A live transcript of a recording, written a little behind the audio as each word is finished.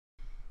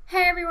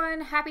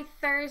everyone, happy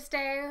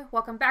Thursday.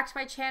 Welcome back to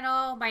my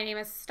channel. My name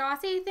is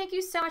Stassi. Thank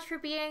you so much for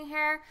being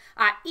here.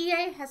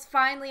 EA has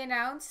finally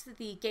announced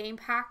the game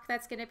pack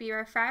that's going to be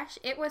refreshed.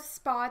 It was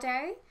Spa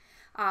Day.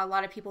 A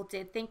lot of people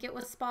did think it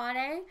was Spa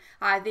Day.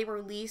 They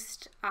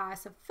released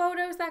some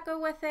photos that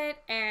go with it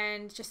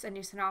and just a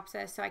new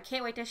synopsis. So I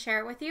can't wait to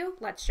share it with you.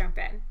 Let's jump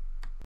in.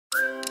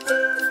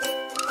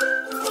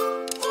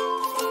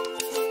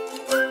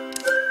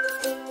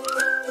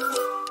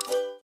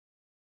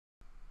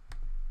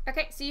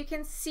 Okay, so you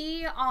can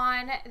see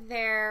on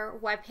their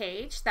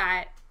webpage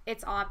that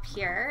it's up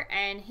here,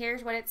 and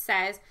here's what it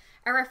says.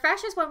 A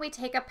refresh is when we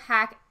take a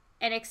pack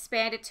and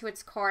expand it to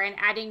its core and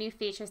adding new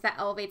features that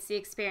elevates the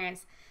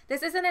experience.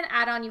 This isn't an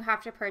add-on you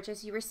have to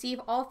purchase. You receive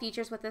all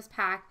features with this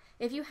pack.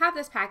 If you have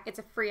this pack, it's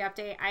a free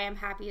update. I am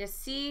happy to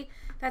see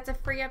that's a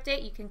free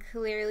update. You can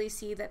clearly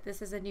see that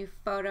this is a new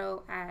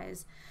photo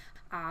as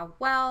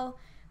well.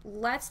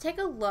 Let's take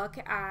a look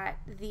at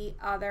the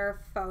other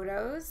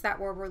photos that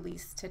were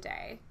released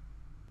today.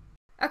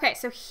 Okay,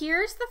 so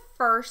here's the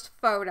first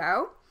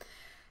photo,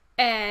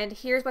 and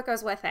here's what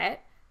goes with it.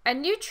 A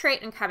new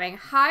trait incoming.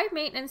 High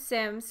maintenance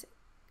Sims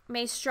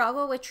may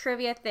struggle with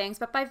trivia things,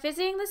 but by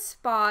visiting the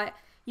spot,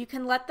 you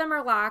can let them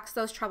relax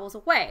those troubles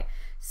away.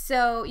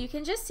 So you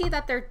can just see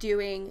that they're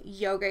doing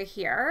yoga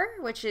here,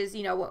 which is,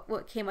 you know,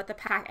 what came with the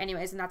pack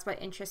anyways, and that's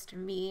what interests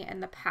me in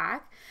the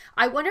pack.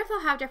 I wonder if they'll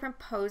have different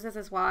poses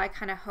as well. I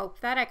kind of hope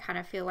that. I kind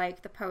of feel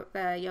like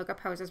the yoga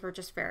poses were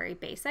just very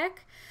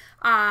basic.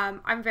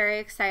 I'm very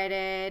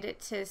excited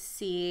to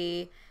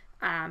see.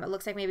 It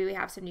looks like maybe we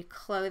have some new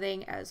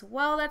clothing as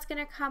well that's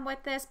going to come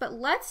with this, but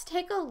let's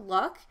take a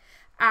look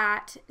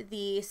at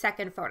the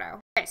second photo.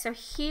 Okay, so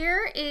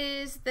here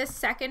is the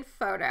second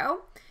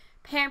photo.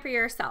 Pamper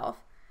yourself.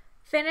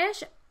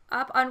 Finish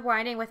up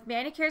unwinding with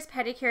manicures,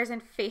 pedicures,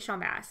 and facial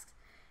masks.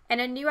 And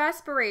a new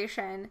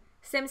aspiration,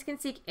 Sims can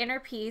seek inner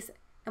peace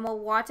and will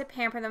want to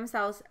pamper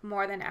themselves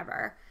more than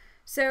ever.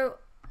 So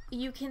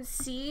you can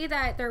see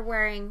that they're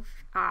wearing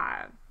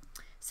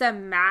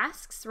some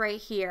masks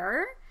right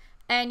here.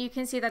 And you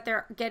can see that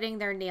they're getting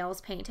their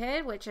nails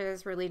painted, which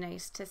is really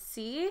nice to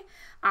see.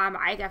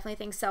 I definitely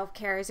think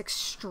self-care is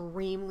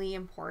extremely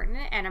important,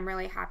 and I'm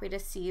really happy to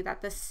see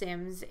that The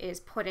Sims is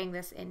putting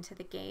this into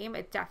the game.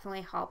 It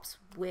definitely helps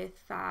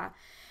with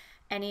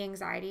any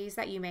anxieties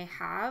that you may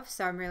have.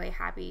 So I'm really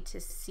happy to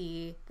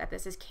see that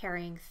this is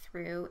carrying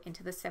through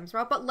into the Sims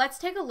world. But let's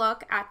take a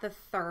look at the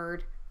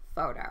third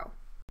photo.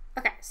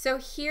 Okay, so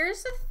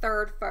here's the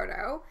third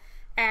photo,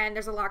 and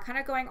there's a lot kind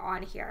of going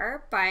on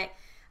here, but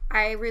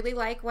I really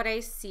like what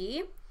I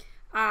see.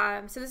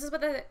 So this is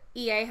what the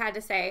EA had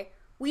to say.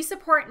 We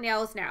support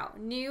nails now.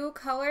 New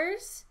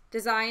colors,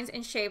 designs,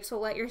 and shapes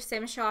will let your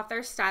Sims show off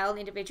their style and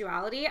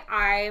individuality.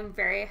 I'm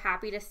very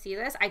happy to see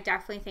this. I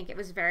definitely think it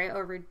was very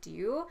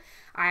overdue.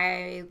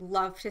 I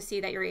love to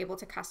see that you're able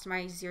to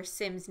customize your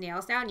Sims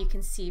nails now, and you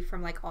can see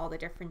from like all the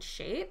different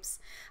shapes.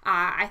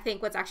 I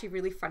think what's actually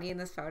really funny in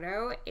this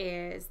photo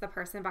is the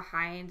person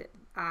behind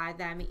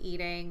them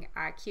eating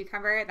a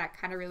cucumber. That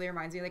kind of really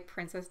reminds me of like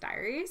Princess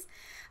Diaries.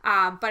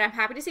 But I'm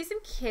happy to see some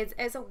kids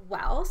as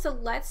well. So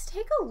let's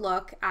take a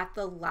look at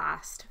the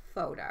last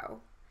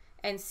photo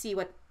and see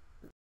what.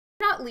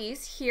 Not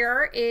least,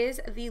 here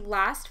is the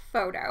last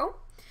photo.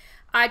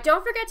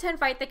 Don't forget to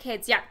invite the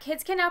kids. Yep,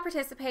 kids can now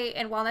participate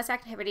in wellness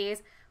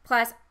activities,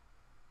 plus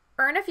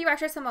earn a few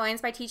extra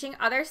simoleons by teaching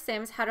other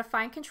Sims how to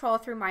find control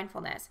through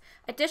mindfulness.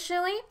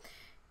 Additionally,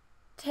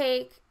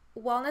 take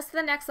wellness to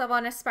the next level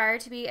and aspire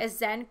to be a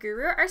Zen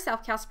guru or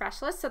self-care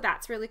specialist. So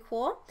that's really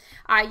cool.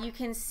 You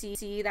can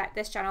see that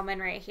this gentleman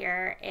right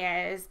here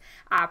is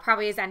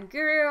probably a Zen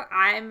guru.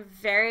 I'm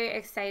very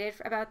excited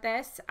about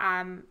this.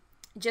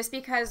 Just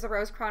because the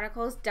Rose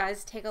Chronicles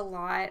does take a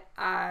lot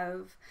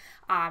of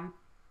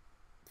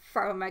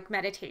from like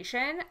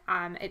meditation.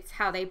 It's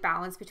how they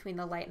balance between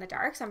the light and the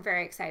dark. So I'm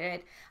very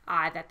excited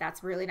that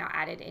that's really now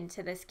added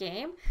into this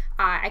game.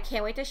 I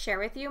can't wait to share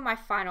with you my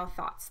final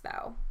thoughts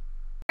though.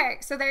 Okay,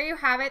 so there you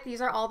have it.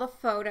 These are all the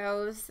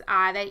photos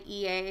that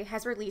EA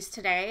has released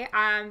today.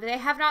 They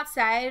have not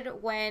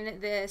said when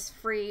this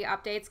free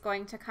update's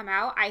going to come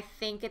out. I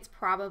think it's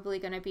probably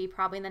going to be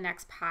in the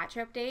next patch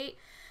update.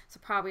 So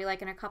probably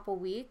like in a couple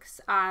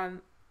weeks.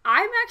 I'm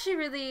actually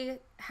really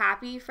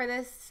happy for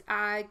this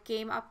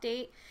game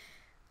update.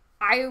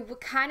 I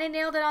kind of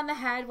nailed it on the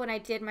head when I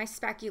did my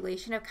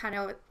speculation of kind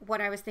of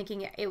what I was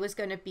thinking it was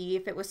going to be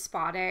if it was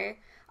Spa Day.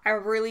 I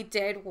really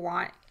did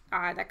want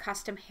the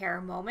custom hair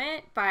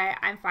moment, but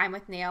I'm fine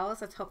with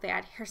nails. Let's hope they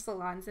add hair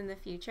salons in the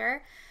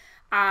future.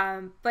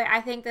 But I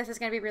think this is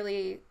going to be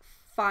really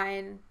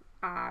fun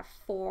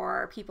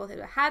for people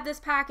who had this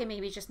pack and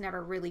maybe just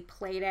never really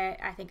played it.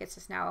 I think it's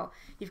just now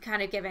you've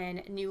kind of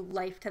given new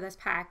life to this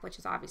pack, which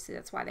is obviously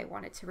that's why they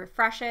wanted to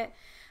refresh it.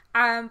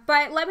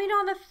 But let me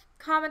know in the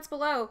comments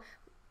below.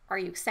 Are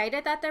you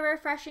excited that they're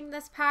refreshing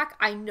this pack?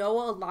 I know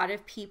a lot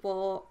of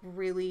people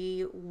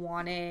really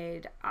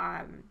wanted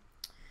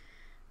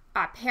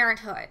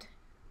Parenthood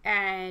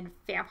and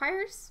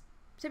Vampires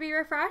to be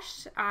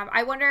refreshed.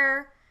 I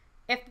wonder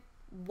if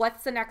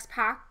what's the next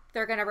pack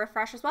they're going to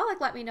refresh as well,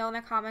 like let me know in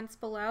the comments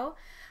below.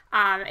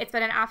 It's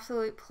been an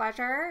absolute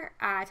pleasure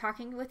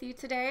talking with you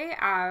today.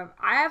 I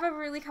have a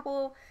really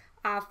couple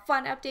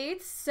fun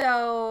updates.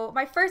 So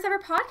my first ever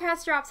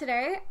podcast dropped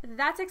today.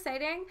 That's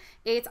exciting.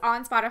 It's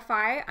on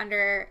Spotify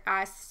under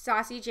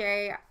Saucy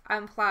J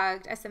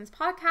Unplugged, a Sims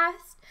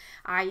podcast.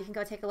 You can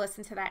go take a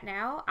listen to that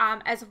now.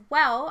 As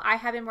well, I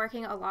have been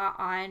working a lot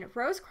on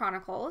Rose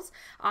Chronicles.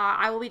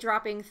 I will be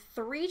dropping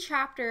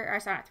chapter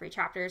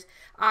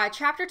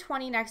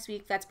 20 next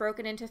week. That's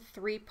broken into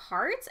 3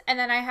 parts. And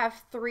then I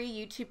have 3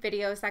 YouTube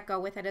videos that go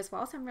with it as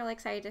well. So I'm really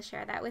excited to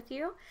share that with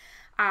you.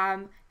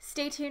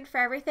 Stay tuned for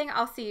everything.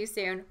 I'll see you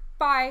soon.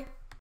 Bye.